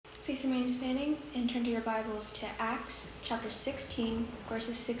Please remain standing and turn to your Bibles to Acts chapter 16,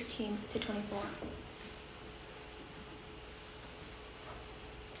 verses 16 to 24.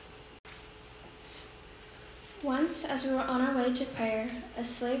 Once, as we were on our way to prayer, a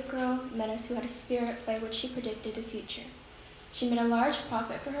slave girl met us who had a spirit by which she predicted the future. She made a large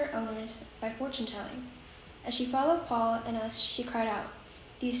profit for her owners by fortune-telling. As she followed Paul and us, she cried out,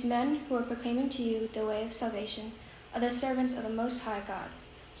 "These men who are proclaiming to you the way of salvation are the servants of the Most High God."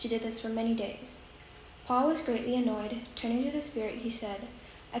 She did this for many days. Paul was greatly annoyed. Turning to the spirit, he said,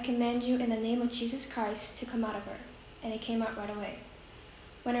 "I command you in the name of Jesus Christ to come out of her." And it came out right away.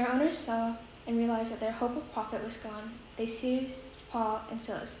 When her owners saw and realized that their hope of profit was gone, they seized Paul and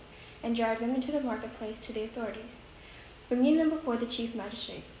Silas and dragged them into the marketplace to the authorities. Bringing them before the chief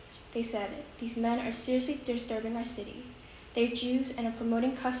magistrates, they said, "These men are seriously disturbing our city. They are Jews and are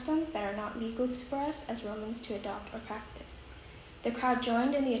promoting customs that are not legal for us as Romans to adopt or practice." The crowd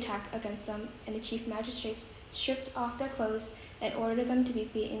joined in the attack against them, and the chief magistrates stripped off their clothes and ordered them to be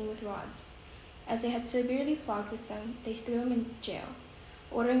beaten with rods. As they had severely flogged with them, they threw them in jail,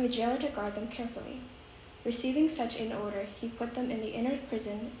 ordering the jailer to guard them carefully. Receiving such an order, he put them in the inner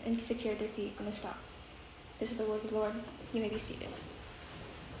prison and secured their feet on the stocks. This is the word of the Lord. You may be seated.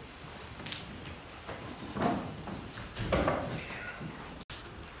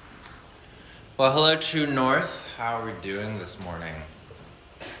 Well, hello, True North. How are we doing this morning?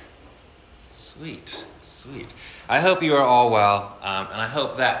 Sweet. I hope you are all well, and I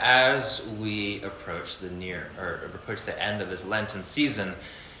hope that as we approach the end of this Lenten season,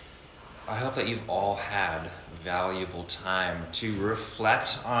 I hope that you've all had valuable time to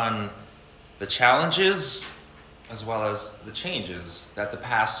reflect on the challenges as well as the changes that the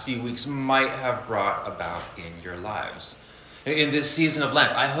past few weeks might have brought about in your lives. In this season of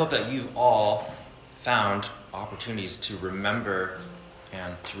Lent, I hope that you've all found opportunities to remember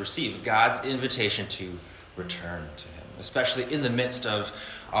and to receive God's invitation to return to Him, especially in the midst of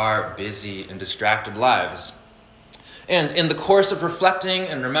our busy and distracted lives. And in the course of reflecting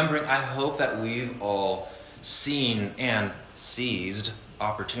and remembering, I hope that we've all seen and seized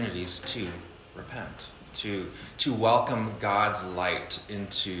opportunities to repent, to welcome God's light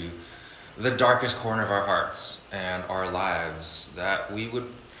into the darkest corner of our hearts and our lives that we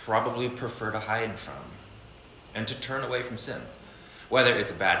would probably prefer to hide from, and to turn away from sin. Whether it's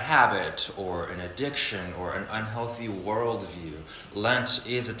a bad habit or an addiction or an unhealthy worldview, Lent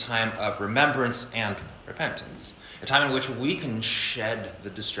is a time of remembrance and repentance, a time in which we can shed the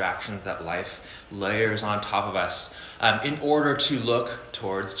distractions that life layers on top of us in order to look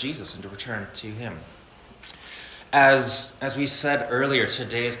towards Jesus and to return to Him. As we said earlier,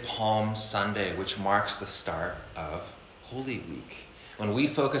 today is Palm Sunday, which marks the start of Holy Week, when we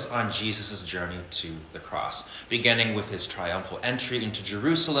focus on Jesus' journey to the cross, beginning with his triumphal entry into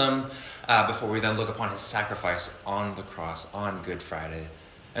Jerusalem, before we then look upon his sacrifice on the cross on Good Friday,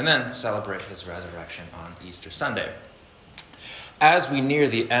 and then celebrate his resurrection on Easter Sunday. As we near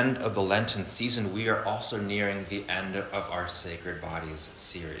the end of the Lenten season, we are also nearing the end of our Sacred Bodies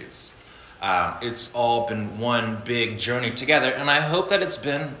series. It's all been one big journey together, and I hope it's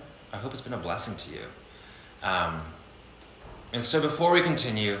been a blessing to you. And so before we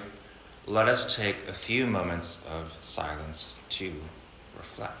continue, let us take a few moments of silence to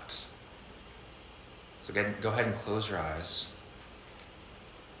reflect. So go ahead and close your eyes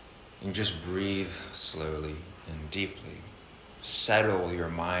and just breathe slowly and deeply. Settle your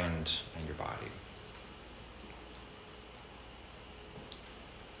mind and your body.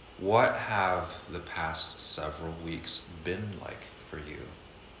 What have the past several weeks been like for you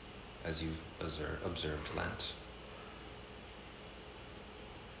as you've observed Lent?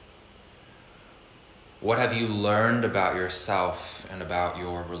 What have you learned about yourself and about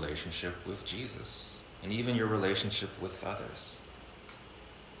your relationship with Jesus, and even your relationship with others?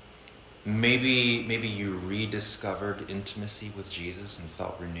 Maybe you rediscovered intimacy with Jesus and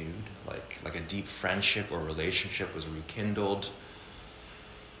felt renewed, like a deep friendship or relationship was rekindled.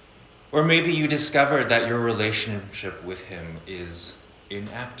 Or maybe you discovered that your relationship with him is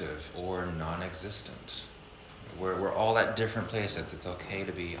inactive or non-existent. We're all at different places. It's okay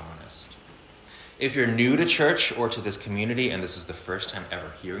to be honest. If you're new to church or to this community and this is the first time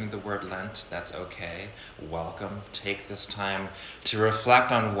ever hearing the word Lent, that's okay. Welcome. Take this time to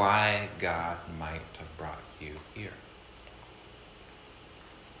reflect on why God might have brought you here.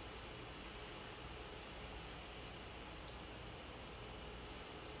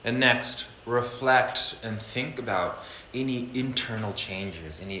 And next, reflect and think about any internal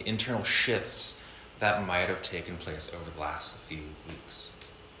changes, any internal shifts that might have taken place over the last few weeks.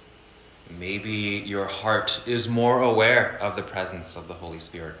 Maybe your heart is more aware of the presence of the Holy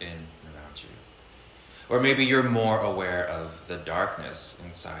Spirit in and around you. Or maybe you're more aware of the darkness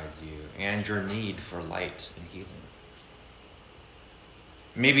inside you and your need for light and healing.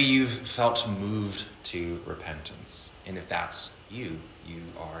 Maybe you've felt moved to repentance. And if that's you, you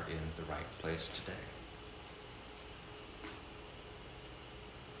are in the right place today.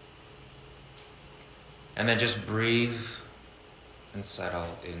 And then just breathe and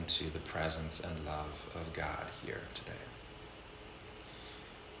settle into the presence and love of God here today.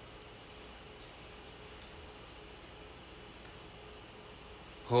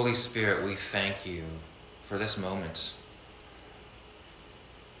 Holy Spirit, we thank you for this moment.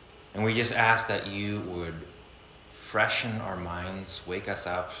 And we just ask that you would freshen our minds, wake us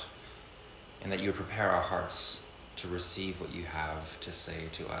up, and that you would prepare our hearts to receive what you have to say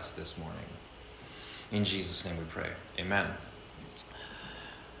to us this morning. In Jesus' name we pray. Amen.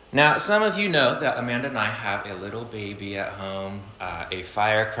 Now, some of you know that Amanda and I have a little baby at home, a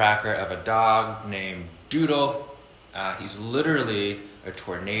firecracker of a dog named Doodle. He's literally a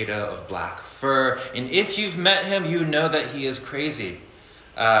tornado of black fur. And if you've met him, you know that he is crazy.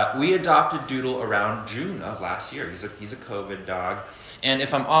 We adopted Doodle around June of last year. He's a COVID dog. And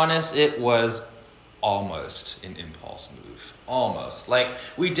if I'm honest, it was almost an impulse move. Almost. Like,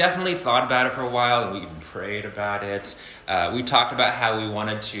 we definitely thought about it for a while, and we even prayed about it. We talked about how we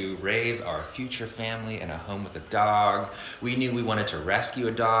wanted to raise our future family in a home with a dog. We knew we wanted to rescue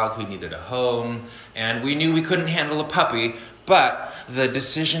a dog who needed a home. And we knew we couldn't handle a puppy. But the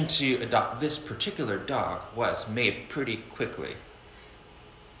decision to adopt this particular dog was made pretty quickly.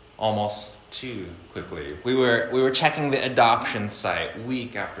 Almost too quickly. We were checking the adoption site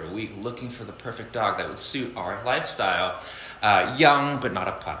week after week, looking for the perfect dog that would suit our lifestyle. Young, but not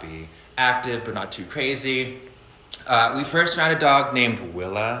a puppy. Active, but not too crazy. We first found a dog named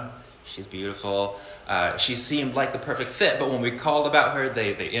Willa. She's beautiful. She seemed like the perfect fit, but when we called about her,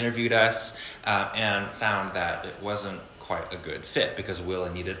 they interviewed us and found that it wasn't quite a good fit because Willa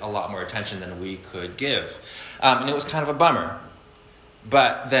needed a lot more attention than we could give. And it was kind of a bummer.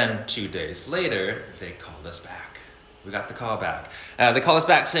 But then 2 days later, they called us back. We got the call back. They called us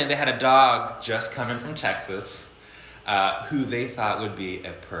back saying they had a dog just come in from Texas who they thought would be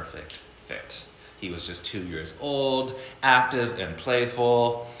a perfect fit. He was just 2 years old, active and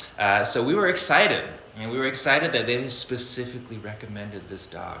playful. So we were excited. And we were excited that they specifically recommended this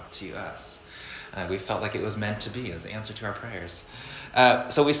dog to us. We felt like it was meant to be as the answer to our prayers.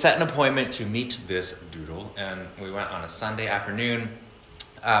 So we set an appointment to meet this Doodle, and we went on a Sunday afternoon.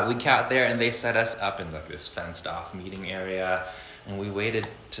 We got there, and they set us up in like this fenced-off meeting area, and we waited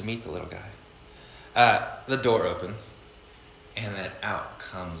to meet the little guy. The door opens, and then out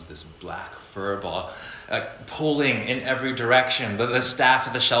comes this black fur ball, pulling in every direction. The staff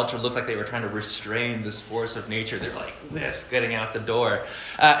at the shelter looked like they were trying to restrain this force of nature. They were like this, getting out the door.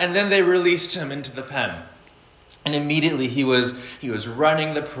 And then they released him into the pen. And immediately he was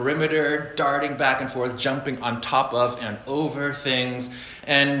running the perimeter, darting back and forth, jumping on top of and over things.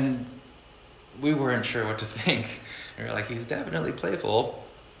 And we weren't sure what to think. We were like, he's definitely playful.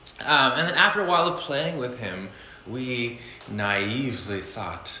 And then after a while of playing with him, we naively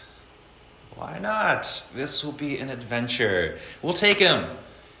thought, why not? This will be an adventure. We'll take him.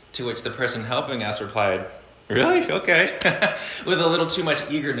 To which the person helping us replied, really? Okay. With a little too much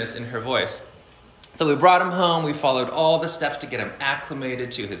eagerness in her voice. So we brought him home. We followed all the steps to get him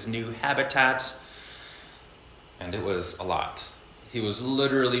acclimated to his new habitat. And it was a lot. He was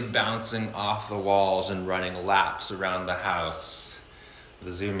literally bouncing off the walls and running laps around the house.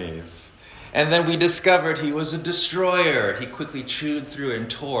 The zoomies. And then we discovered he was a destroyer. He quickly chewed through and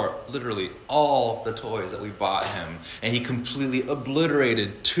tore literally all the toys that we bought him. And he completely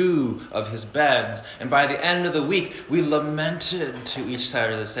obliterated 2 of his beds. And by the end of the week, we lamented to each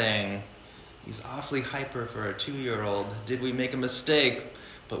other saying, he's awfully hyper for a 2-year-old. Did we make a mistake?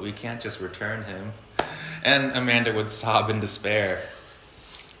 But we can't just return him. And Amanda would sob in despair.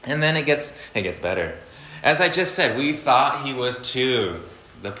 And then it gets better. As I just said, we thought he was 2.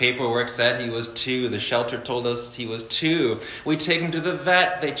 The paperwork said he was 2. The shelter told us he was 2. We take him to the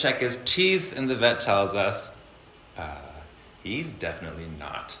vet. They check his teeth, and the vet tells us, he's definitely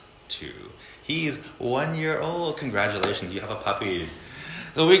not 2. He's 1 year old. Congratulations, you have a puppy.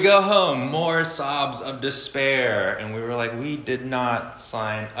 So we go home, more sobs of despair, and we were like, we did not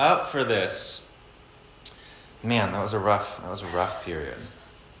sign up for this. Man, that was a rough period.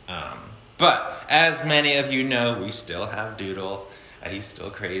 But as many of you know, we still have Doodle. He's still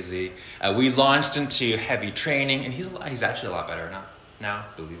crazy. We launched into heavy training, and he's actually a lot better now,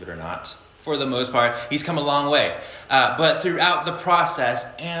 believe it or not. For the most part, he's come a long way. But throughout the process,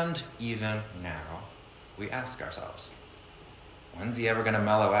 and even now, we ask ourselves, when's he ever going to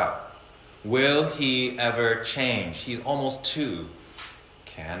mellow out? Will he ever change? He's almost 2.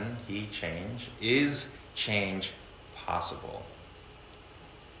 Can he change? Is change possible?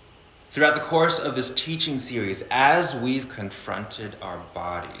 Throughout the course of this teaching series, as we've confronted our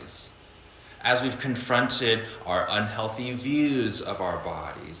bodies, as we've confronted our unhealthy views of our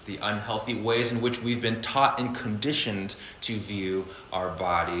bodies, the unhealthy ways in which we've been taught and conditioned to view our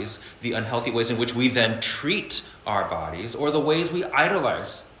bodies, the unhealthy ways in which we then treat our bodies, or the ways we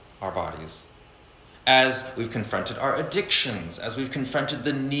idolize our bodies, as we've confronted our addictions, as we've confronted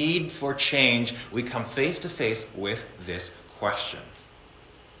the need for change, we come face to face with this question.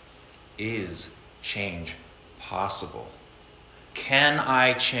 Is change possible? Can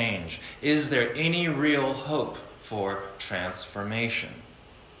I change? Is there any real hope for transformation?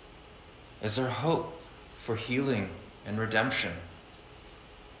 Is there hope for healing and redemption?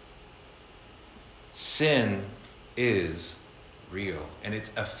 Sin is real, and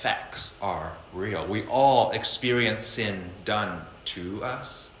its effects are real. We all experience sin done to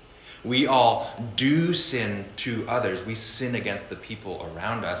us. We all do sin to others. We sin against the people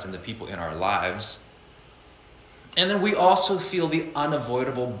around us and the people in our lives. And then we also feel the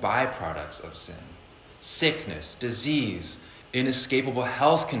unavoidable byproducts of sin. Sickness, disease, inescapable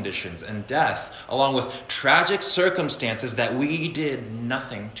health conditions, and death, along with tragic circumstances that we did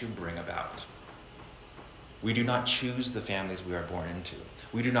nothing to bring about. We do not choose the families we are born into.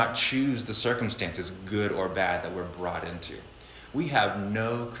 We do not choose the circumstances, good or bad, that we're brought into. We have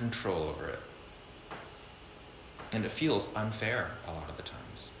no control over it. And it feels unfair a lot of the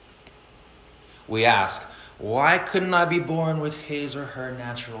times. We ask, why couldn't I be born with his or her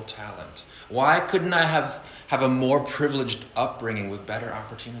natural talent? Why couldn't I have a more privileged upbringing with better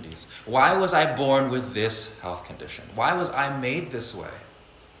opportunities? Why was I born with this health condition? Why was I made this way?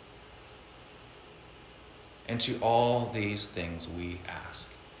 And to all these things we ask,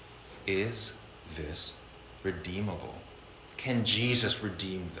 is this redeemable? Can Jesus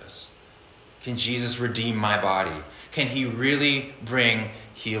redeem this? Can Jesus redeem my body? Can he really bring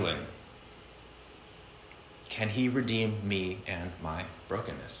healing? Can he redeem me and my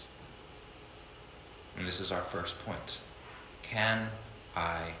brokenness? And this is our first point. Can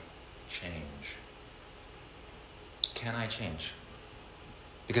I change? Can I change?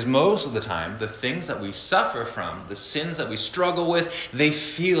 Because most of the time, the things that we suffer from, the sins that we struggle with, they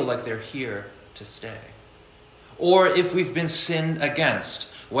feel like they're here to stay. Or if we've been sinned against,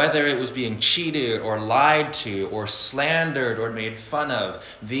 whether it was being cheated or lied to or slandered or made fun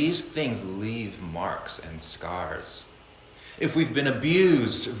of, these things leave marks and scars. If we've been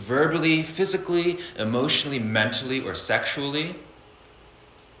abused verbally, physically, emotionally, mentally, or sexually,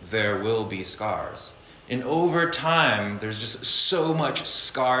 there will be scars. And over time, there's just so much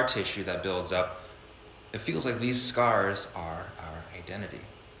scar tissue that builds up. It feels like these scars are our identity.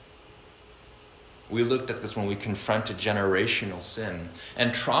 We looked at this when we confronted generational sin,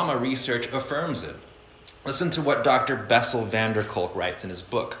 and trauma research affirms it. Listen to what Dr. Bessel van der Kolk writes in his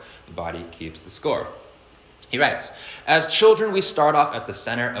book, The Body Keeps the Score. He writes, as children, we start off at the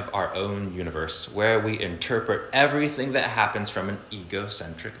center of our own universe, where we interpret everything that happens from an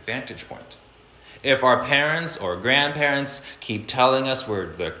egocentric vantage point. If our parents or grandparents keep telling us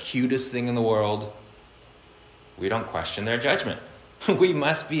we're the cutest thing in the world, we don't question their judgment. We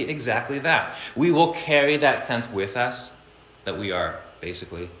must be exactly that. We will carry that sense with us that we are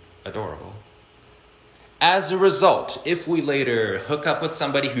basically adorable. As a result, if we later hook up with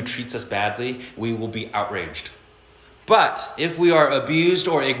somebody who treats us badly, we will be outraged. But if we are abused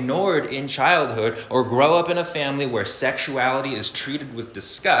or ignored in childhood or grow up in a family where sexuality is treated with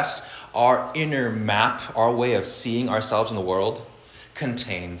disgust, our inner map, our way of seeing ourselves in the world,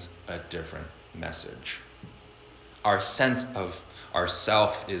 contains a different message. Our sense of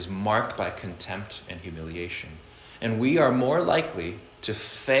ourself is marked by contempt and humiliation, and we are more likely to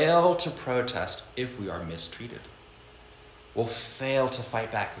fail to protest if we are mistreated. We'll fail to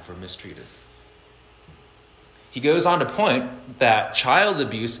fight back if we're mistreated. He goes on to point that child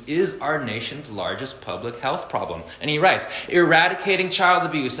abuse is our nation's largest public health problem. And he writes, eradicating child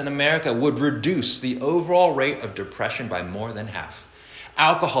abuse in America would reduce the overall rate of depression by more than half,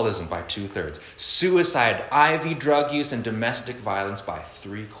 alcoholism by 2/3, suicide, IV drug use, and domestic violence by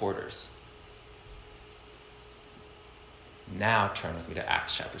 3/4. Now turn with me to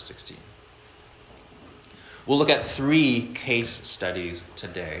Acts chapter 16. We'll look at 3 case studies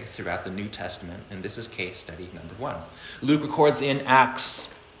today throughout the New Testament, and this is case study number 1. Luke records in Acts,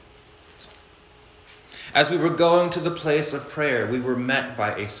 As we were going to the place of prayer, we were met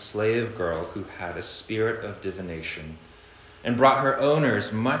by a slave girl who had a spirit of divination and brought her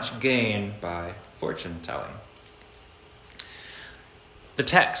owners much gain by fortune-telling. The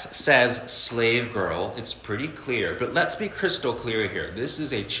text says slave girl. It's pretty clear, but let's be crystal clear here. This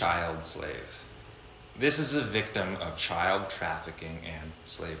is a child slave. This is a victim of child trafficking and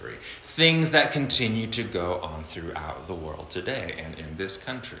slavery, things that continue to go on throughout the world today and in this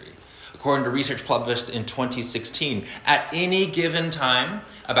country. According to research published in 2016, at any given time,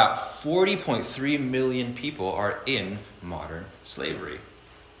 about 40.3 million people are in modern slavery.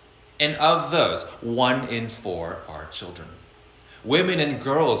 And of those, 1 in 4 are children. Women and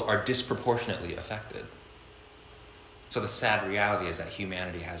girls are disproportionately affected. So the sad reality is that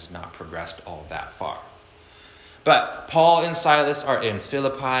humanity has not progressed all that far. But Paul and Silas are in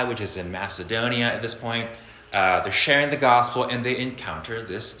Philippi, which is in Macedonia at this point. They're sharing the gospel, and they encounter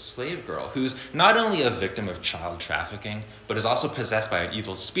this slave girl who's not only a victim of child trafficking, but is also possessed by an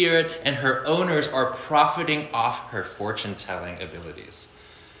evil spirit, and her owners are profiting off her fortune-telling abilities.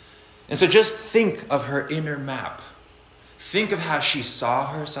 And so just think of her inner map. Think of how she saw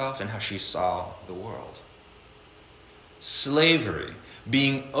herself and how she saw the world. Slavery,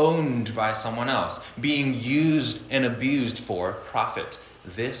 being owned by someone else, being used and abused for profit.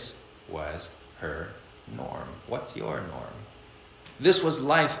 This was her norm. What's your norm? This was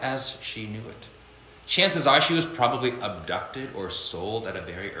life as she knew it. Chances are she was probably abducted or sold at a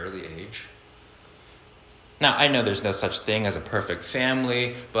very early age. Now, I know there's no such thing as a perfect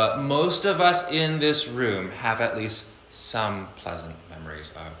family, but most of us in this room have at least some pleasant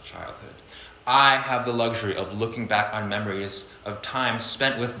memories of childhood. I have the luxury of looking back on memories of time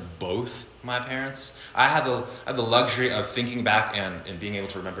spent with both my parents. I have the luxury of thinking back and being able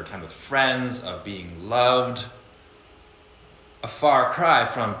to remember time with friends, of being loved. A far cry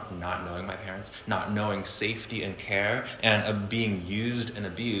from not knowing my parents, not knowing safety and care, and of being used and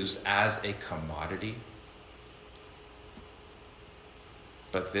abused as a commodity.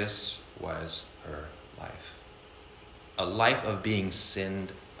 But this was her life. A life of being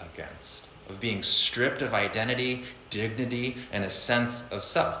sinned against, of being stripped of identity, dignity, and a sense of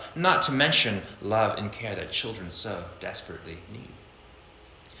self, not to mention love and care that children so desperately need.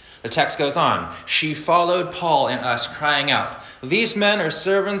 The text goes on. She followed Paul and us, crying out, "These men are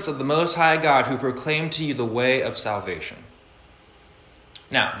servants of the Most High God who proclaim to you the way of salvation."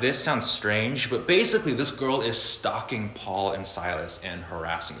 Now, this sounds strange, but basically this girl is stalking Paul and Silas and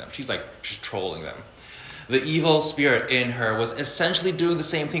harassing them. She's trolling them. The evil spirit in her was essentially doing the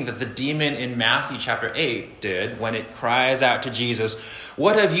same thing that the demon in Matthew chapter 8 did when it cries out to Jesus,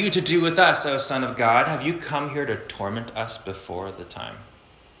 "What have you to do with us, O Son of God? Have you come here to torment us before the time?"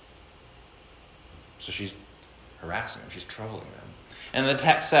 So she's harassing them. She's trolling them. And the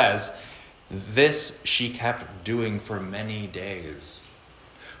text says, this she kept doing for many days,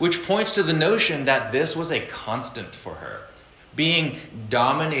 which points to the notion that this was a constant for her. Being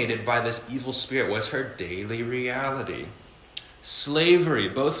dominated by this evil spirit was her daily reality. Slavery,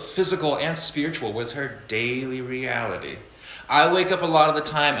 both physical and spiritual, was her daily reality. I wake up a lot of the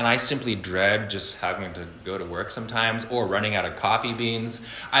time and I simply dread just having to go to work sometimes or running out of coffee beans.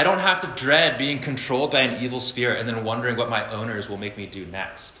 I don't have to dread being controlled by an evil spirit and then wondering what my owners will make me do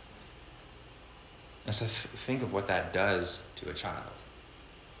next. And so think of what that does to a child.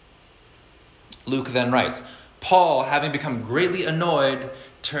 Luke then writes, Paul, having become greatly annoyed,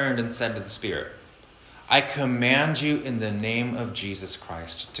 turned and said to the spirit, "I command you in the name of Jesus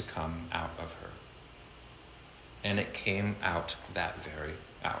Christ to come out of her." And it came out that very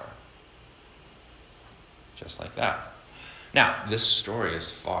hour. Just like that. Now, this story is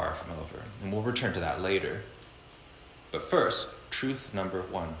far from over, and we'll return to that later. But first, truth number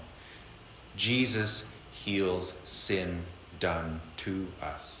 1. Jesus heals sin done to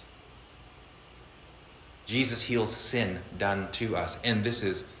us. Jesus heals sin done to us, and this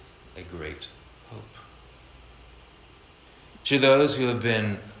is a great hope. To those who have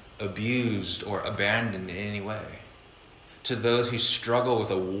been abused or abandoned in any way, to those who struggle with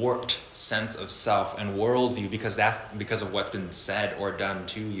a warped sense of self and worldview because of what's been said or done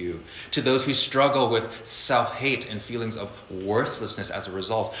to you, to those who struggle with self-hate and feelings of worthlessness as a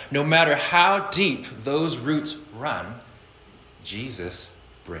result, no matter how deep those roots run, Jesus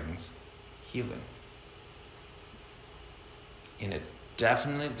brings healing. And it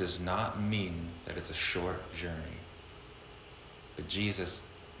definitely does not mean that it's a short journey. But Jesus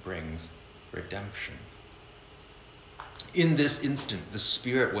brings redemption. In this instant, the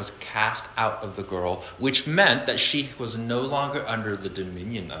spirit was cast out of the girl, which meant that she was no longer under the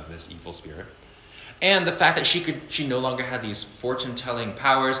dominion of this evil spirit. And the fact that she no longer had these fortune-telling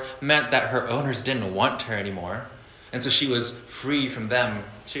powers meant that her owners didn't want her anymore. And so she was free from them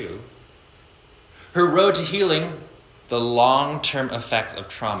too. Her road to healing, the long-term effects of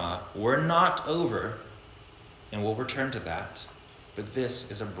trauma, were not over. And we'll return to that. But this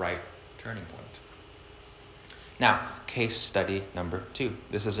is a bright turning point. Now, case study number 2.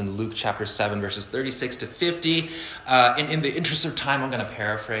 This is in Luke chapter 7, verses 36 to 50. In the interest of time, I'm going to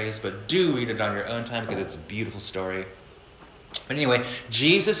paraphrase, but do read it on your own time because it's a beautiful story. But anyway,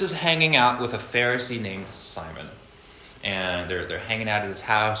 Jesus is hanging out with a Pharisee named Simon. And they're hanging out at his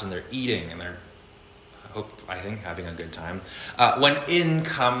house, and they're eating, and they're, I think, having a good time. When in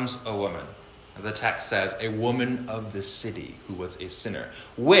comes a woman. The text says, a woman of the city who was a sinner,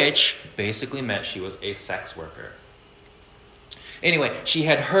 which basically meant she was a sex worker. Anyway, she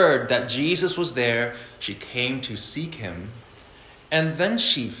had heard that Jesus was there. She came to seek him. And then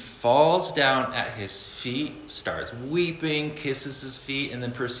she falls down at his feet, starts weeping, kisses his feet, and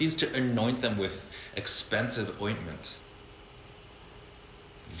then proceeds to anoint them with expensive ointment.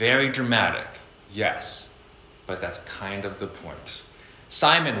 Very dramatic, yes, but that's kind of the point.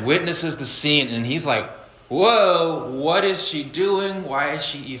 Simon witnesses the scene, and he's like, whoa, what is she doing? Why is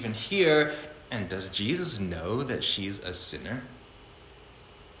she even here? And does Jesus know that she's a sinner?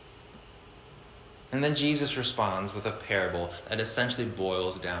 And then Jesus responds with a parable that essentially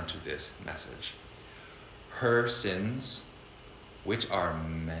boils down to this message. Her sins, which are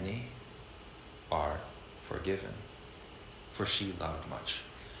many, are forgiven, for she loved much.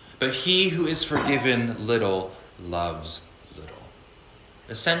 But he who is forgiven little loves little.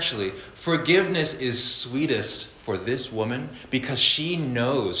 Essentially, forgiveness is sweetest for this woman because she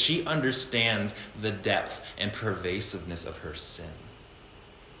knows, she understands the depth and pervasiveness of her sin.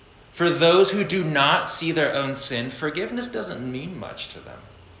 For those who do not see their own sin, forgiveness doesn't mean much to them.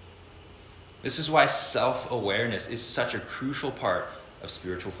 This is why self-awareness is such a crucial part of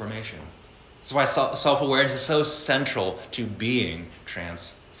spiritual formation. This is why self-awareness is so central to being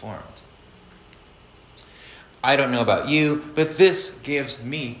transformed. I don't know about you, but this gives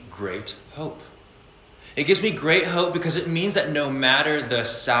me great hope. It gives me great hope because it means that no matter the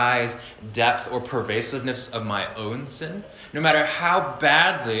size, depth, or pervasiveness of my own sin, no matter how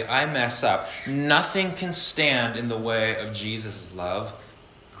badly I mess up, nothing can stand in the way of Jesus' love,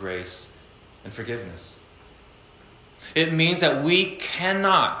 grace, and forgiveness. It means that we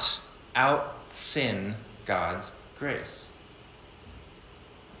cannot out-sin God's grace.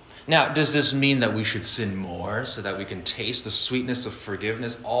 Now, does this mean that we should sin more so that we can taste the sweetness of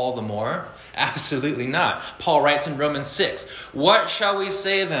forgiveness all the more? Absolutely not. Paul writes in Romans 6, what shall we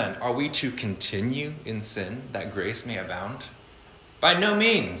say then? Are we to continue in sin that grace may abound? By no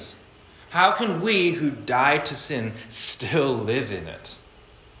means. How can we who died to sin still live in it?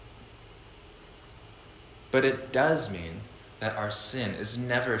 But it does mean that our sin is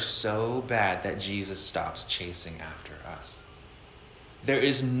never so bad that Jesus stops chasing after us. There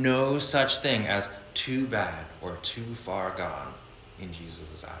is no such thing as too bad or too far gone in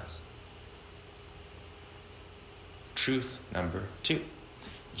Jesus' eyes. Truth number 2.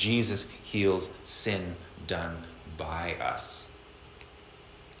 Jesus heals sin done by us.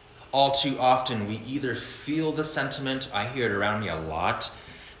 All too often, we either feel the sentiment, I hear it around me a lot,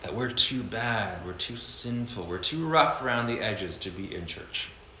 that we're too bad, we're too sinful, we're too rough around the edges to be in church.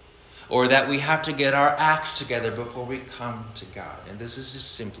 Or that we have to get our act together before we come to God. And this is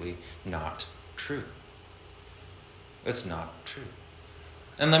just simply not true. It's not true.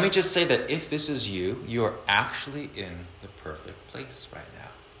 And let me just say that if this is you, you're actually in the perfect place right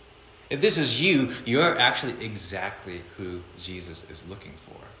now. If this is you, you're actually exactly who Jesus is looking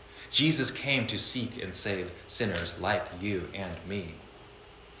for. Jesus came to seek and save sinners like you and me.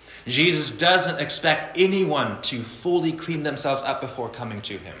 Jesus doesn't expect anyone to fully clean themselves up before coming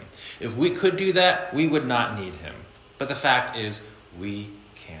to him. If we could do that, we would not need him. But the fact is, we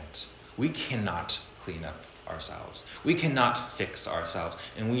can't. We cannot clean up ourselves. We cannot fix ourselves.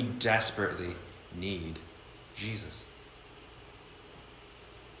 And we desperately need Jesus.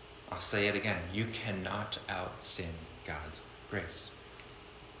 I'll say it again. You cannot out-sin God's grace.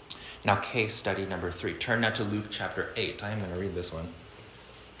 Now, case study number 3. Turn now to Luke chapter 8. I'm going to read this one.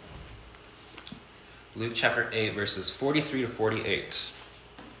 Luke chapter 8, verses 43 to 48.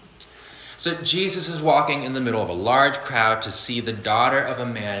 So Jesus is walking in the middle of a large crowd to see the daughter of a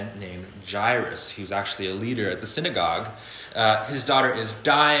man named Jairus, who's actually a leader at the synagogue. His daughter is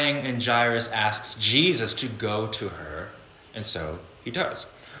dying, and Jairus asks Jesus to go to her, and so he does.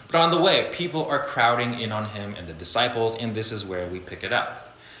 But on the way, people are crowding in on him and the disciples, and this is where we pick it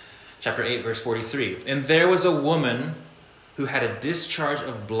up. Chapter 8, verse 43. And there was a woman who had a discharge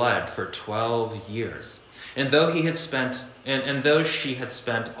of blood for 12 years. And though she had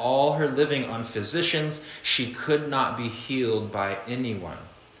spent all her living on physicians, she could not be healed by anyone.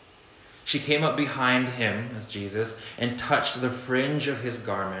 She came up behind him, as Jesus, and touched the fringe of his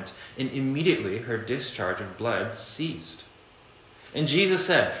garment, and immediately her discharge of blood ceased. And Jesus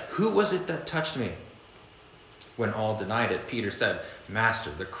said, "Who was it that touched me?" When all denied it, Peter said, "Master,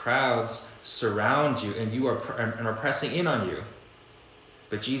 the crowds surround you and are pressing in on you."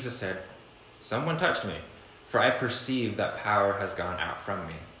 But Jesus said, "Someone touched me, for I perceive that power has gone out from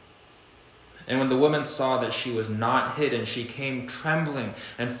me." And when the woman saw that she was not hidden, she came trembling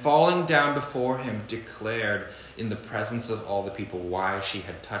and falling down before him, declared in the presence of all the people why she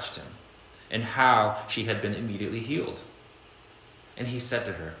had touched him and how she had been immediately healed. And he said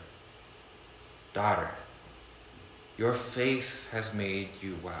to her, "Daughter, your faith has made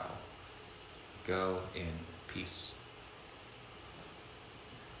you well. Go in peace."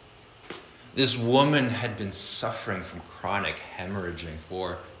 This woman had been suffering from chronic hemorrhaging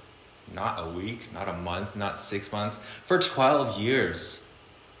for not a week, not a month, not 6 months, for 12 years.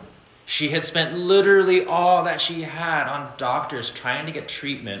 She had spent literally all that she had on doctors trying to get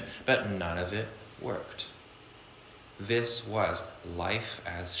treatment, but none of it worked. This was life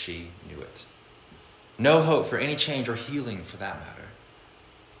as she knew it. No hope for any change or healing for that matter.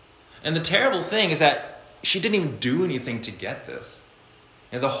 And the terrible thing is that she didn't even do anything to get this.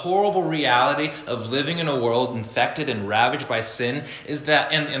 And the horrible reality of living in a world infected and ravaged by sin is that,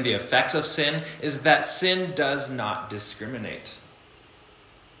 and the effects of sin, is that sin does not discriminate.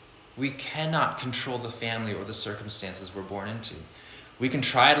 We cannot control the family or the circumstances we're born into. We can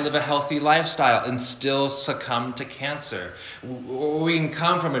try to live a healthy lifestyle and still succumb to cancer. Or we can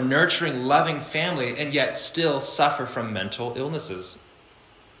come from a nurturing, loving family and yet still suffer from mental illnesses.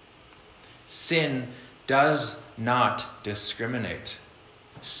 Sin does not discriminate.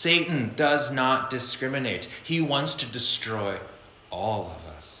 Satan does not discriminate. He wants to destroy all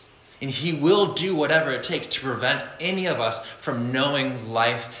of us. And he will do whatever it takes to prevent any of us from knowing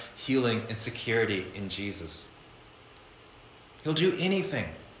life, healing, and security in Jesus. He'll do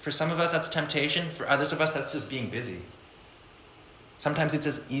anything. For some of us, that's temptation. For others of us, that's just being busy. Sometimes it's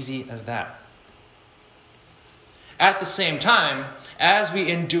as easy as that. At the same time, as we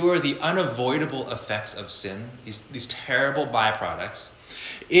endure the unavoidable effects of sin, these terrible byproducts,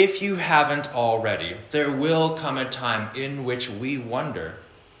 if you haven't already, there will come a time in which we wonder,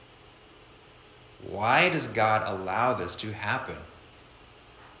 why does God allow this to happen?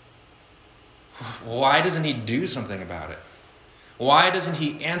 Why doesn't he do something about it? Why doesn't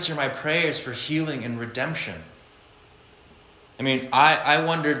he answer my prayers for healing and redemption? I mean, I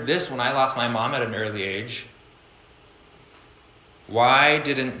wondered this when I lost my mom at an early age. Why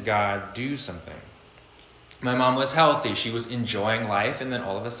didn't God do something? My mom was healthy. She was enjoying life. And then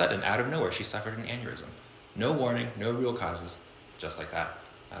all of a sudden, out of nowhere, she suffered an aneurysm. No warning, no real causes. Just like that,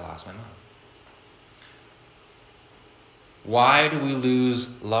 I lost my mom. Why do we lose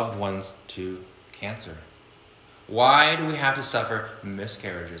loved ones to cancer? Why do we have to suffer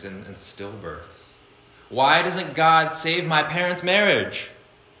miscarriages and stillbirths? Why doesn't God save my parents' marriage?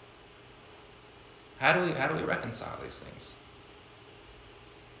 How do we reconcile these things?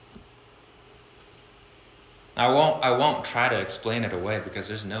 I won't try to explain it away because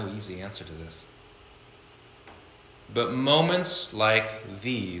there's no easy answer to this. But moments like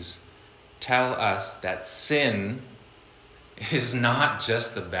these tell us that sin is not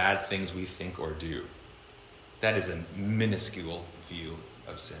just the bad things we think or do. That is a minuscule view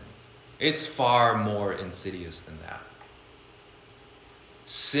of sin. It's far more insidious than that.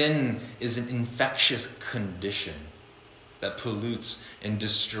 Sin is an infectious condition that pollutes and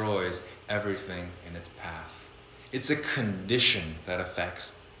destroys everything in its path. It's a condition that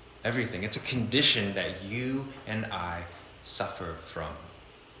affects everything. It's a condition that you and I suffer from.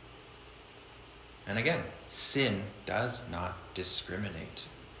 And again, sin does not discriminate.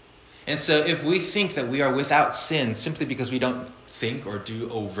 And so if we think that we are without sin simply because we don't think or do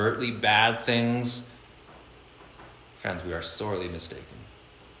overtly bad things, friends, we are sorely mistaken.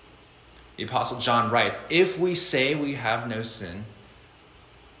 The Apostle John writes, if we say we have no sin,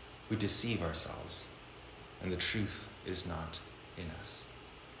 we deceive ourselves, and the truth is not in us.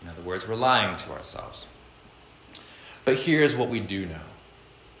 In other words, we're lying to ourselves. But here's what we do know.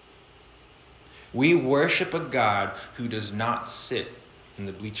 We worship a God who does not sit in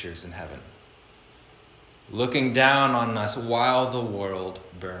the bleachers in heaven, looking down on us while the world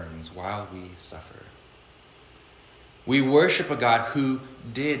burns, while we suffer. We worship a God who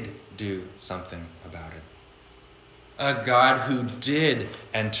did do something about it. A God who did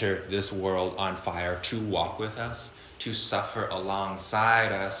enter this world on fire to walk with us, to suffer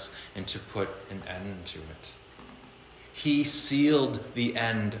alongside us, and to put an end to it. He sealed the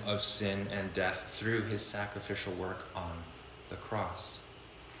end of sin and death through his sacrificial work on the cross.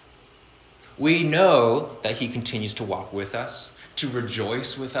 We know that he continues to walk with us, to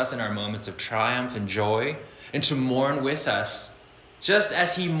rejoice with us in our moments of triumph and joy, and to mourn with us, just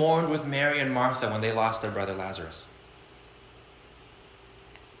as he mourned with Mary and Martha when they lost their brother Lazarus.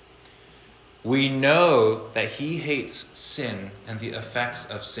 We know that he hates sin and the effects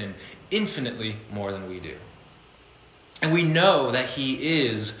of sin infinitely more than we do. And we know that he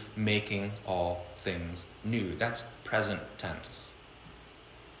is making all things new. That's present tense.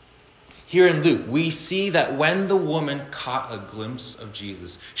 Here in Luke, we see that when the woman caught a glimpse of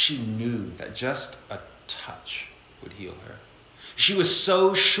Jesus, she knew that just a touch would heal her. She was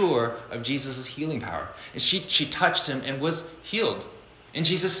so sure of Jesus' healing power. And she touched him and was healed. And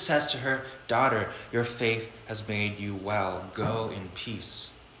Jesus says to her, "Daughter, your faith has made you well. Go in peace."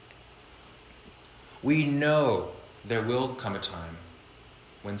 We know there will come a time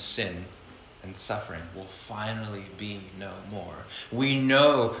when sin and suffering will finally be no more. We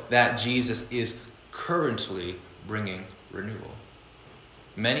know that Jesus is currently bringing renewal.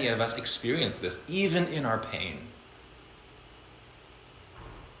 Many of us experience this, even in our pain.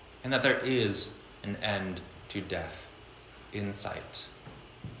 And that there is an end to death in sight.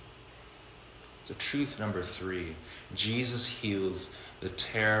 So truth number 3, Jesus heals the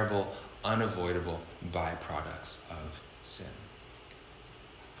terrible, unavoidable byproducts of sin.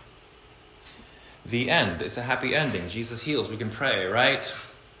 The end. It's a happy ending. Jesus heals. We can pray, right?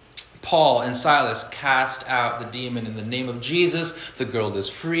 Paul and Silas cast out the demon in the name of Jesus. The girl is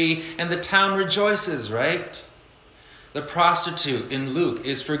free, and the town rejoices, right? The prostitute in Luke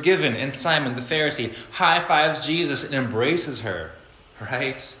is forgiven, and Simon the Pharisee high-fives Jesus and embraces her,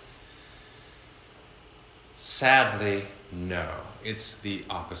 right? Sadly, no. It's the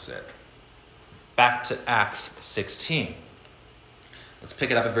opposite. Back to Acts 16. Let's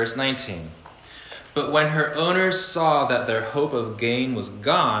pick it up at verse 19. But when her owners saw that their hope of gain was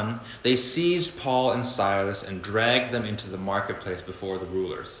gone, they seized Paul and Silas and dragged them into the marketplace before the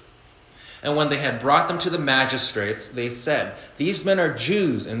rulers. And when they had brought them to the magistrates, they said, "These men are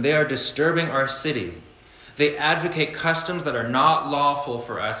Jews, and they are disturbing our city. They advocate customs that are not lawful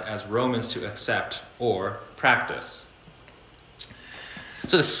for us as Romans to accept or practice."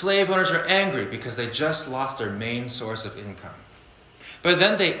 So the slave owners are angry because they just lost their main source of income. But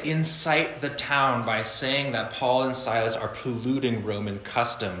then they incite the town by saying that Paul and Silas are polluting Roman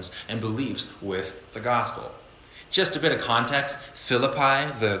customs and beliefs with the gospel. Just a bit of context,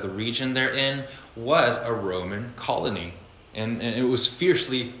 Philippi, the region they're in, was a Roman colony. And it was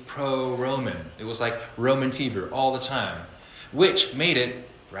fiercely pro-Roman. It was like Roman fever all the time, which made it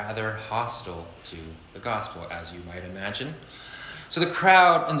rather hostile to the gospel, as you might imagine. So the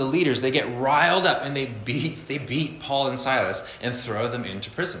crowd and the leaders, they get riled up and they beat Paul and Silas and throw them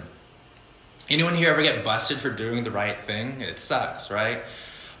into prison. Anyone here ever get busted for doing the right thing? It sucks, right?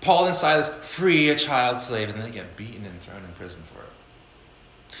 Paul and Silas free a child slave and they get beaten and thrown in prison for it.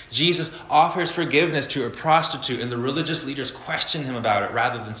 Jesus offers forgiveness to a prostitute and the religious leaders question him about it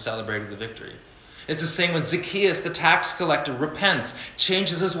rather than celebrating the victory. It's the same when Zacchaeus, the tax collector, repents,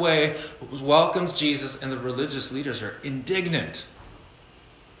 changes his way, welcomes Jesus, and the religious leaders are indignant.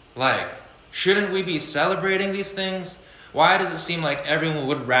 Like, shouldn't we be celebrating these things? Why does it seem like everyone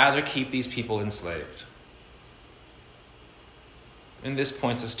would rather keep these people enslaved? And this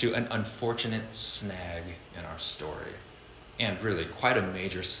points us to an unfortunate snag in our story, and really quite a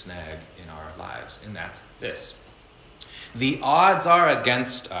major snag in our lives, and that's this. The odds are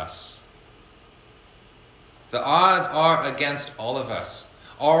against us. The odds are against all of us.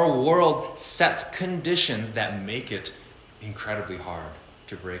 Our world sets conditions that make it incredibly hard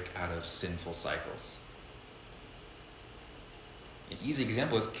to break out of sinful cycles. An easy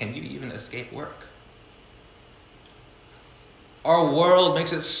example is, can you even escape work? Our world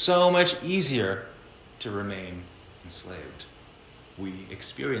makes it so much easier to remain enslaved. We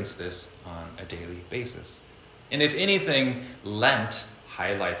experience this on a daily basis. And if anything, Lent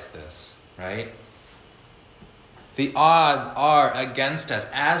highlights this, right? The odds are against us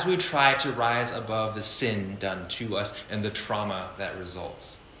as we try to rise above the sin done to us and the trauma that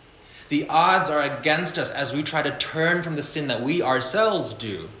results. The odds are against us as we try to turn from the sin that we ourselves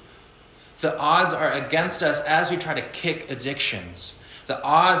do. The odds are against us as we try to kick addictions. The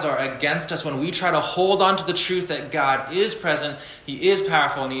odds are against us when we try to hold on to the truth that God is present, He is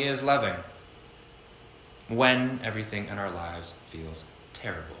powerful, and He is loving, when everything in our lives feels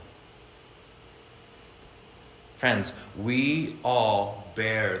terrible. Friends, we all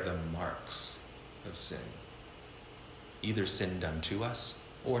bear the marks of sin. Either sin done to us,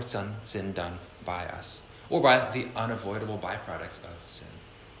 or sin done by us, or by the unavoidable byproducts of sin.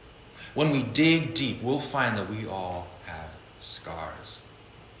 When we dig deep, we'll find that we all have scars.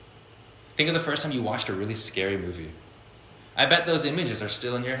 Think of the first time you watched a really scary movie. I bet those images are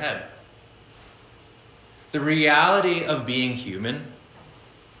still in your head. The reality of being human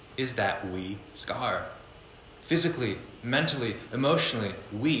is that we scar. Physically, mentally, emotionally,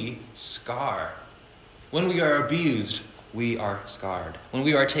 we scar. When we are abused, we are scarred. When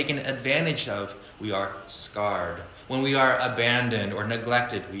we are taken advantage of, we are scarred. When we are abandoned or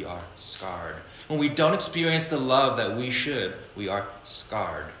neglected, we are scarred. When we don't experience the love that we should, we are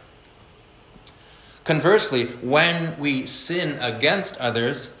scarred. Conversely, when we sin against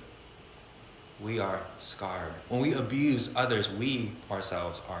others, we are scarred. When we abuse others, we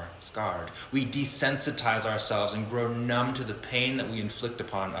ourselves are scarred. We desensitize ourselves and grow numb to the pain that we inflict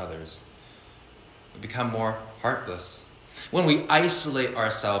upon others. We become more heartless. When we isolate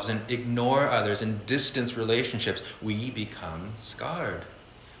ourselves and ignore others and distance relationships, we become scarred.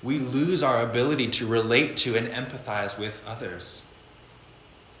 We lose our ability to relate to and empathize with others.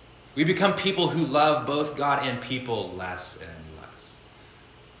 We become people who love both God and people less and less.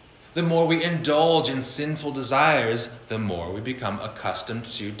 The more we indulge in sinful desires, the more we become accustomed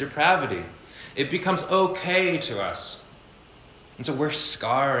to depravity. It becomes okay to us. And so we're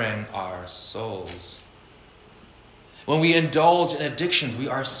scarring our souls. When we indulge in addictions, we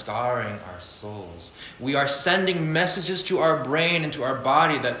are scarring our souls. We are sending messages to our brain and to our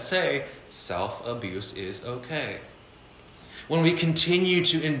body that say self-abuse is okay. When we continue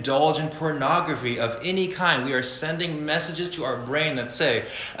to indulge in pornography of any kind, we are sending messages to our brain that say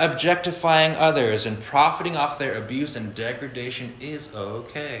objectifying others and profiting off their abuse and degradation is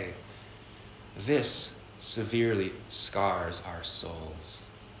okay. This severely scars our souls.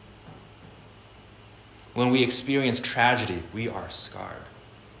 When we experience tragedy, we are scarred.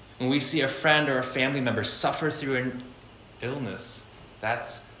 When we see a friend or a family member suffer through an illness,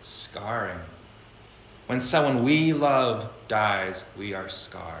 that's scarring. When someone we love dies, we are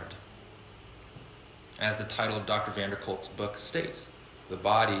scarred. As the title of Dr. Vanderkolk's book states, the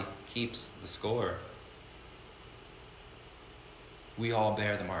body keeps the score. We all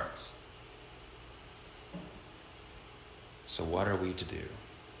bear the marks. So what are we to do?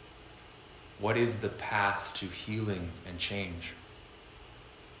 What is the path to healing and change?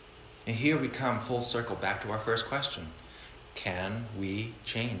 And here we come full circle back to our first question. Can we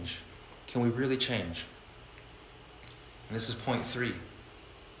change? Can we really change? And this is point 3.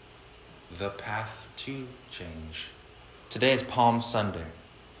 The path to change. Today is Palm Sunday.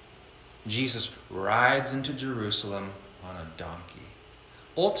 Jesus rides into Jerusalem on a donkey,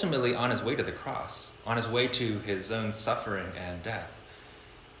 ultimately on his way to the cross, on his way to his own suffering and death.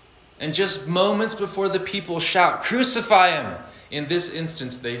 And just moments before the people shout, "Crucify him!" in this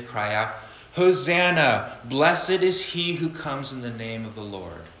instance they cry out, "Hosanna! Blessed is he who comes in the name of the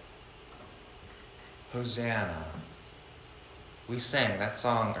Lord." Hosanna. We sang that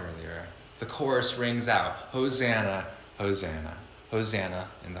song earlier. The chorus rings out, Hosanna, Hosanna, Hosanna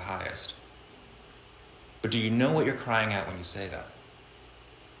in the highest. But do you know what you're crying out when you say that?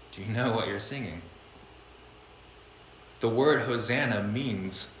 Do you know what you're singing? The word Hosanna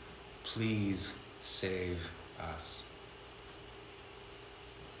means, please save us.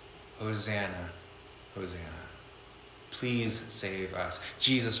 Hosanna, Hosanna. Please save us.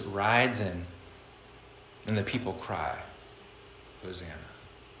 Jesus rides in, and the people cry, Hosanna.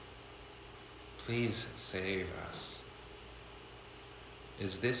 Please save us.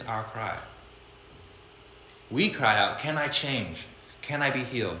 Is this our cry? We cry out, can I change? Can I be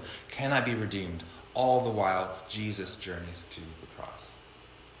healed? Can I be redeemed? All the while, Jesus journeys to the cross.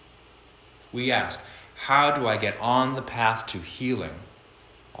 We ask, how do I get on the path to healing?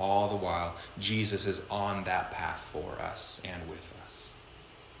 All the while, Jesus is on that path for us and with us.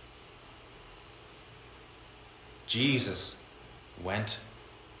 Jesus went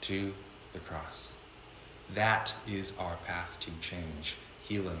to the cross. That is our path to change,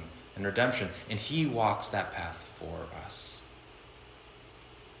 healing, and redemption. And he walks that path for us.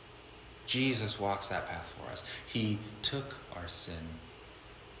 Jesus walks that path for us. He took our sin.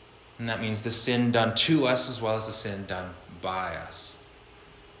 And that means the sin done to us as well as the sin done by us.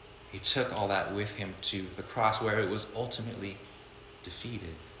 He took all that with him to the cross where it was ultimately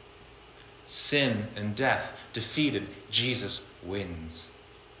defeated. Sin and death defeated, Jesus wins.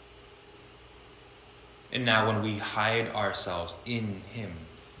 And now when we hide ourselves in him,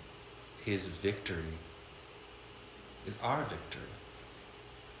 his victory is our victory.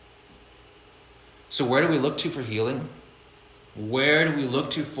 So So where do we look to for healing? Where do we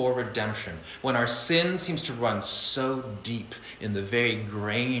look to for redemption? When our sin seems to run so deep in the very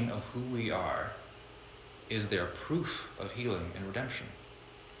grain of who we are, is there proof of healing and redemption?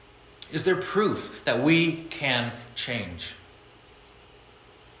 Is there proof that we can change?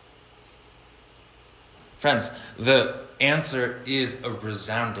 Friends, the answer is a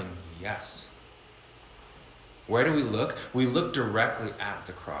resounding yes. Where do we look? We look directly at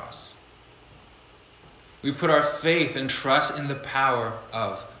the cross. We put our faith and trust in the power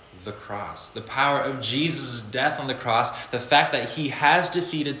of the cross, the power of Jesus' death on the cross, the fact that he has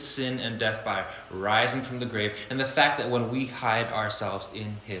defeated sin and death by rising from the grave, and the fact that when we hide ourselves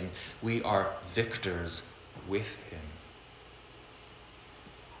in him, we are victors with him.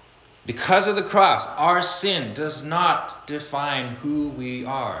 Because of the cross, our sin does not define who we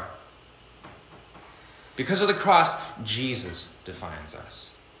are. Because of the cross, Jesus defines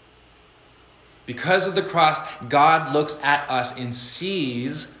us. Because of the cross, God looks at us and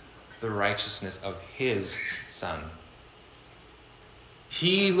sees the righteousness of his Son.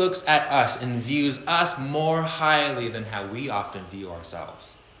 He looks at us and views us more highly than how we often view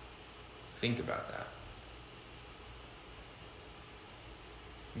ourselves. Think about that.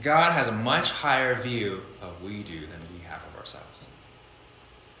 God has a much higher view of we do than we have of ourselves.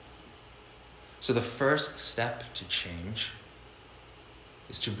 So the first step to change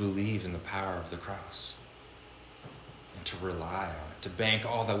is to believe in the power of the cross and to rely on it, to bank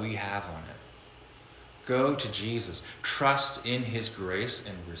all that we have on it. Go to Jesus, trust in his grace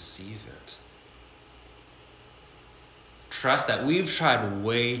and receive it. Trust that we've tried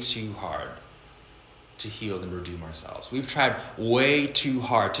way too hard to heal and redeem ourselves. We've tried way too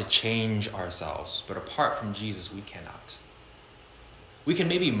hard to change ourselves, but apart from Jesus, we cannot. We can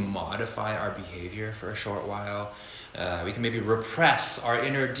maybe modify our behavior for a short while. We can maybe repress our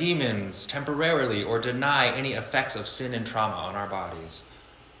inner demons temporarily or deny any effects of sin and trauma on our bodies.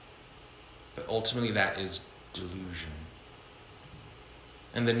 But ultimately, that is delusion.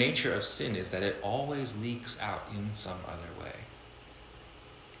 And the nature of sin is that it always leaks out in some other way.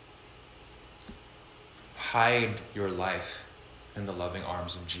 Hide your life in the loving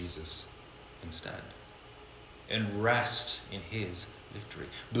arms of Jesus instead. And rest in his victory.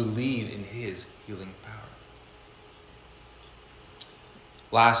 Believe in his healing power.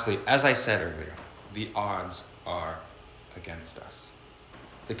 Lastly, as I said earlier, the odds are against us.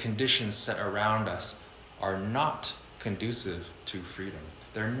 The conditions set around us are not conducive to freedom.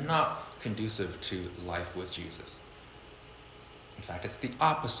 They're not conducive to life with Jesus. In fact, it's the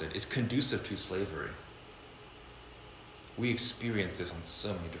opposite. It's conducive to slavery. We experience this on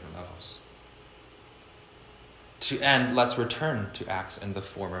so many different levels. To end, let's return to Acts and the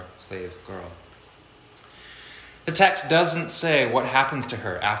former slave girl. The text doesn't say what happens to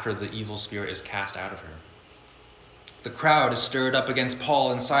her after the evil spirit is cast out of her. The crowd is stirred up against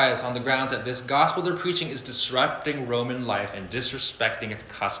Paul and Silas on the grounds that this gospel they're preaching is disrupting Roman life and disrespecting its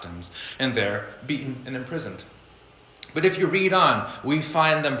customs, and they're beaten and imprisoned. But if you read on, we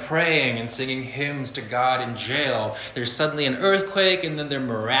find them praying and singing hymns to God in jail. There's suddenly an earthquake, and then they're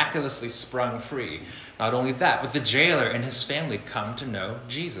miraculously sprung free. Not only that, but the jailer and his family come to know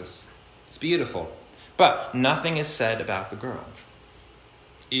Jesus. It's beautiful. But nothing is said about the girl.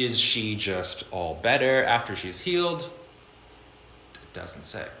 Is she just all better after she's healed? It doesn't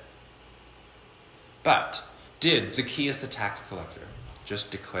say. But did Zacchaeus the tax collector just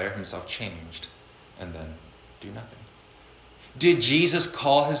declare himself changed and then do nothing? Did Jesus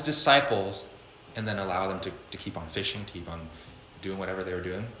call his disciples and then allow them to keep on fishing, to keep on doing whatever they were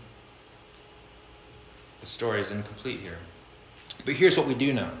doing? The story is incomplete here. But here's what we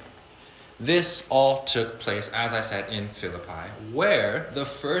do know. This all took place, as I said, in Philippi, where the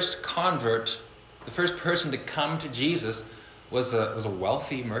first convert, the first person to come to Jesus was a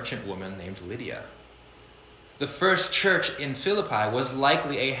wealthy merchant woman named Lydia. The first church in Philippi was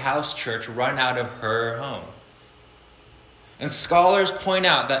likely a house church run out of her home. And scholars point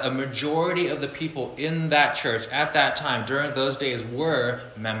out that a majority of the people in that church at that time, during those days, were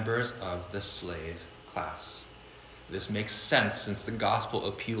members of the slave class. This makes sense since the gospel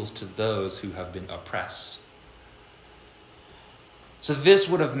appeals to those who have been oppressed. So this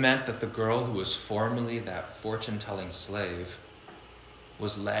would have meant that the girl who was formerly that fortune-telling slave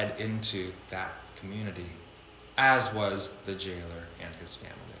was led into that community, as was the jailer and his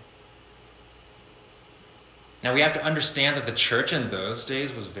family. Now we have to understand that the church in those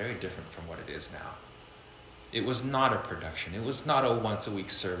days was very different from what it is now. It was not a production. It was not a once-a-week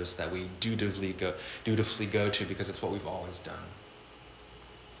service that we dutifully go to because it's what we've always done.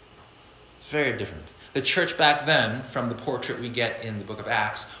 Very different. The church back then, from the portrait we get in the book of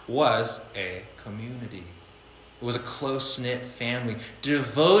Acts, was a community. It was a close-knit family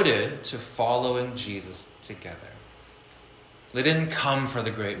devoted to following Jesus together. They didn't come for the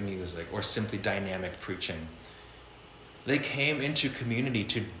great music or simply dynamic preaching. They came into community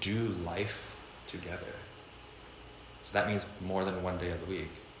to do life together. So that means more than one day of the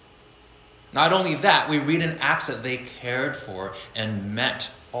week. Not only that, we read in Acts that they cared for and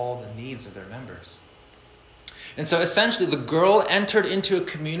met all the needs of their members. And so essentially, the girl entered into a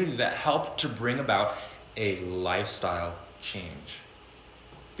community that helped to bring about a lifestyle change.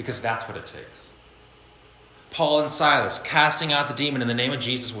 Because that's what it takes. Paul and Silas, casting out the demon in the name of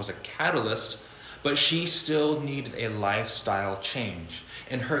Jesus, was a catalyst, but she still needed a lifestyle change.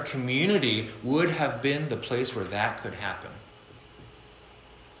 And her community would have been the place where that could happen.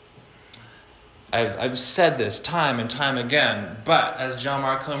 I've said this time and time again, but as John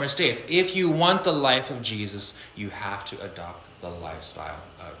Mark Comer states, if you want the life of Jesus, you have to adopt the lifestyle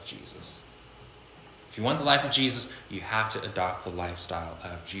of Jesus. If you want the life of Jesus, you have to adopt the lifestyle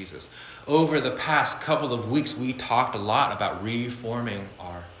of Jesus. Over the past couple of weeks, we talked a lot about reforming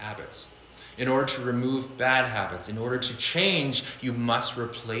our habits. In order to remove bad habits, in order to change, you must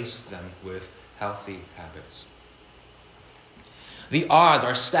replace them with healthy habits. The odds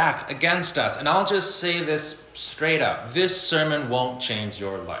are stacked against us, and I'll just say this straight up. This sermon won't change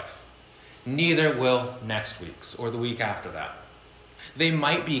your life. Neither will next week's or the week after that. They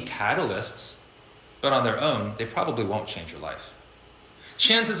might be catalysts, but on their own, they probably won't change your life.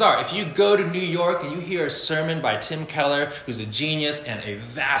 Chances are, if you go to New York and you hear a sermon by Tim Keller, who's a genius and a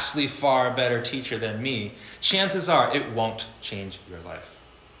vastly far better teacher than me, chances are it won't change your life.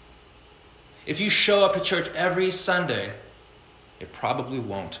 If you show up to church every Sunday, it probably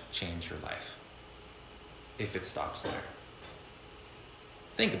won't change your life if it stops there.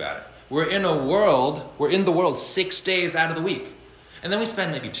 Think about it. We're in the world 6 days out of the week. And then we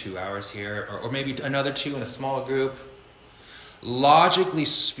spend maybe 2 hours here, or maybe another 2 in a small group. Logically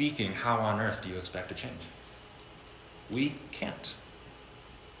speaking, how on earth do you expect to change? We can't.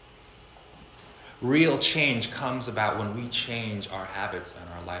 Real change comes about when we change our habits and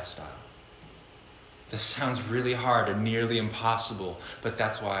our lifestyle. This sounds really hard and nearly impossible, but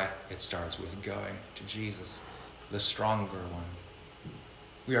that's why it starts with going to Jesus, the stronger one.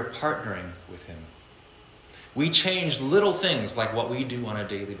 We are partnering with him. We change little things like what we do on a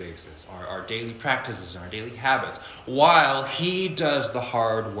daily basis, our daily practices and our daily habits, while he does the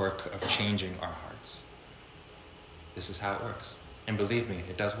hard work of changing our hearts. This is how it works. And believe me,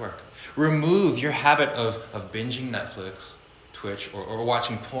 it does work. Remove your habit of binging Netflix, Twitch, or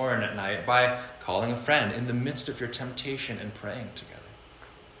watching porn at night by calling a friend in the midst of your temptation and praying together.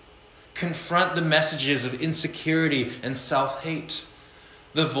 Confront the messages of insecurity and self-hate.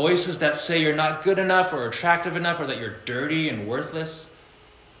 The voices that say you're not good enough or attractive enough or that you're dirty and worthless.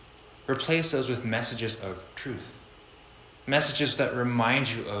 Replace those with messages of truth. Messages that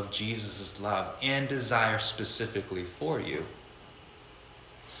remind you of Jesus' love and desire specifically for you.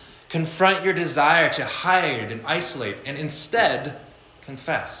 Confront your desire to hide and isolate and instead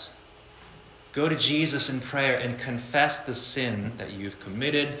confess. Go to Jesus in prayer and confess the sin that you've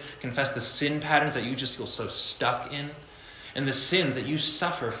committed. Confess the sin patterns that you just feel so stuck in and the sins that you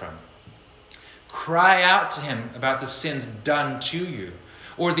suffer from. Cry out to him about the sins done to you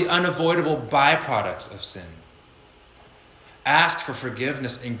or the unavoidable byproducts of sin. Ask for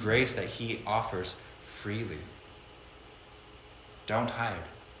forgiveness and grace that he offers freely. Don't hide.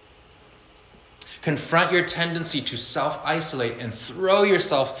 Confront your tendency to self-isolate and throw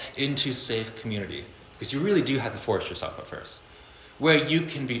yourself into safe community, because you really do have to force yourself at first, where you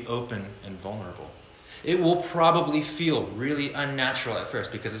can be open and vulnerable. It will probably feel really unnatural at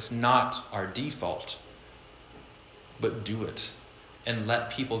first because it's not our default, but do it and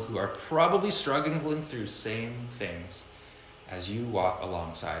let people who are probably struggling through same things as you walk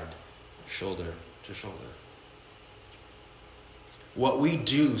alongside, shoulder to shoulder. What we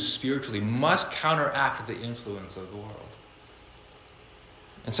do spiritually must counteract the influence of the world.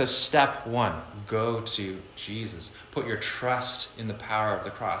 And so step 1, go to Jesus. Put your trust in the power of the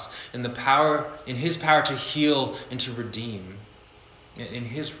cross, in his power to heal and to redeem, in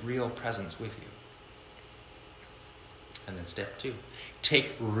his real presence with you. And then step 2,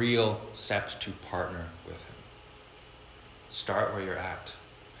 take real steps to partner with him. Start where you're at.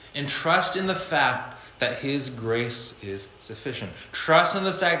 And trust in the fact that his grace is sufficient. Trust in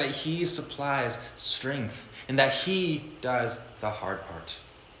the fact that he supplies strength and that he does the hard part.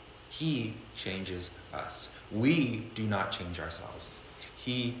 He changes us. We do not change ourselves.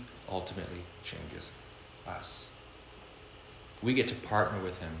 He ultimately changes us. We get to partner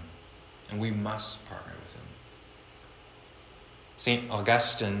with him And we must partner with him. St.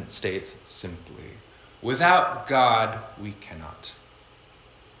 Augustine states simply, without God, we cannot.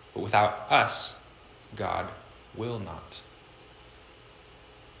 But without us, God will not.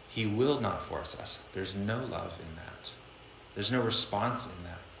 He will not force us. There's no love in that. There's no response in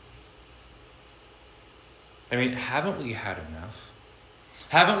that. I mean, haven't we had enough?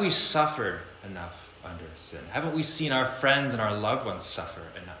 Haven't we suffered enough under sin? Haven't we seen our friends and our loved ones suffer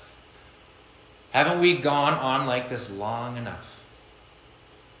enough? Haven't we gone on like this long enough?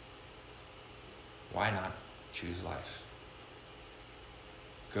 Why not choose life?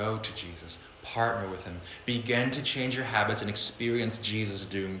 Go to Jesus. Partner with him. Begin to change your habits and experience Jesus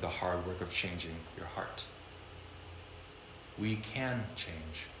doing the hard work of changing your heart. We can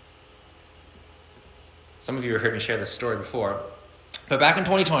change. Some of you have heard me share this story before, but back in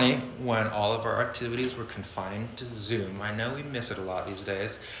 2020, when all of our activities were confined to Zoom, I know we miss it a lot these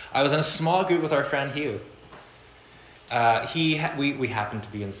days, I was in a small group with our friend Hugh. We happened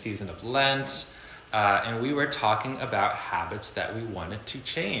to be in the season of Lent, and we were talking about habits that we wanted to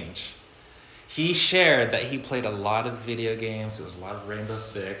change. He shared that he played a lot of video games. It was a lot of Rainbow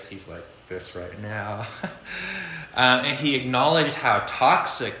Six. He's like this right now. And he acknowledged how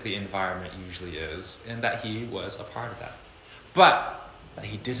toxic the environment usually is and that he was a part of that. But that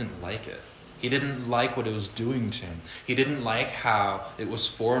he didn't like it. He didn't like what it was doing to him. He didn't like how it was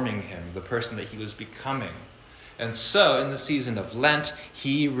forming him, the person that he was becoming. And so, in the season of Lent,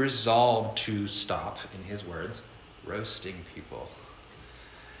 he resolved to stop, in his words, roasting people.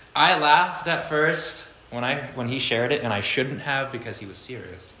 I laughed at first when he shared it, and I shouldn't have because he was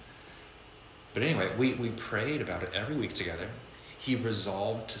serious. But anyway, we prayed about it every week together. He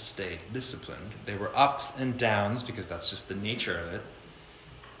resolved to stay disciplined. There were ups and downs because that's just the nature of it.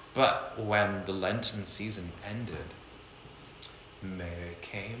 But when the Lenten season ended, May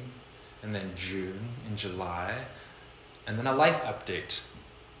came, and then June and July, and then a life update.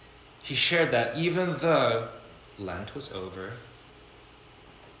 He shared that even though Lent was over,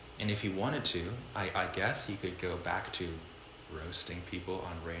 and if he wanted to, I guess he could go back to roasting people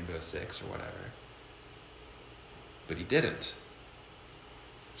on Rainbow Six or whatever. But he didn't.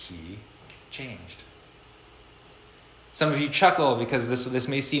 He changed. Some of you chuckle because this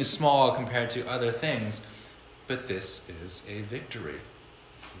may seem small compared to other things, but this is a victory.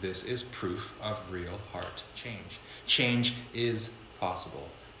 This is proof of real heart change. Change is possible.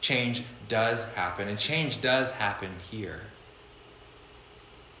 Change does happen, and change does happen here.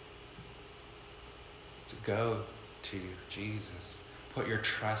 So go to Jesus. Put your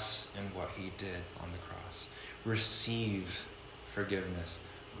trust in what he did on the cross. Receive forgiveness,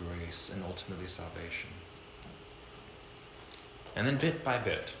 grace, and ultimately salvation. And then bit by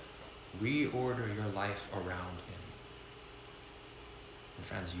bit, reorder your life around him. And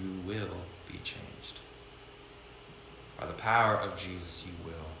friends, you will be changed. By the power of Jesus, you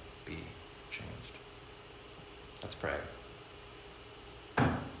will be changed. Let's pray.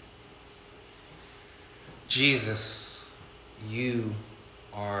 Jesus, you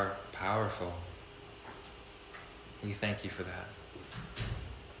are powerful. We thank you for that.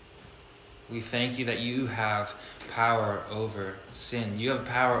 We thank you that you have power over sin. You have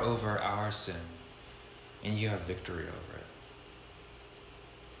power over our sin, and you have victory over it.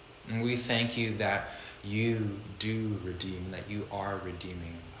 And we thank you that you do redeem, that you are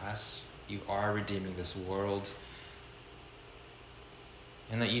redeeming us. You are redeeming this world,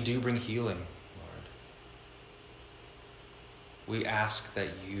 and that you do bring healing, Lord. We ask that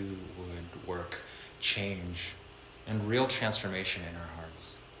you would work change and real transformation in our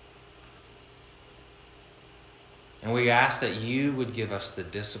hearts. And we ask that you would give us the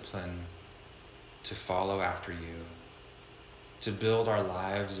discipline to follow after you, to build our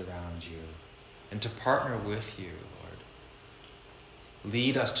lives around you, and to partner with you, Lord.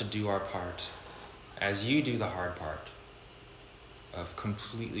 Lead us to do our part as you do the hard part of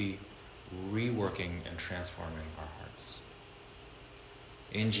completely reworking and transforming our hearts.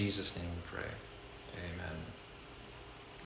 In Jesus' name we pray. Amen.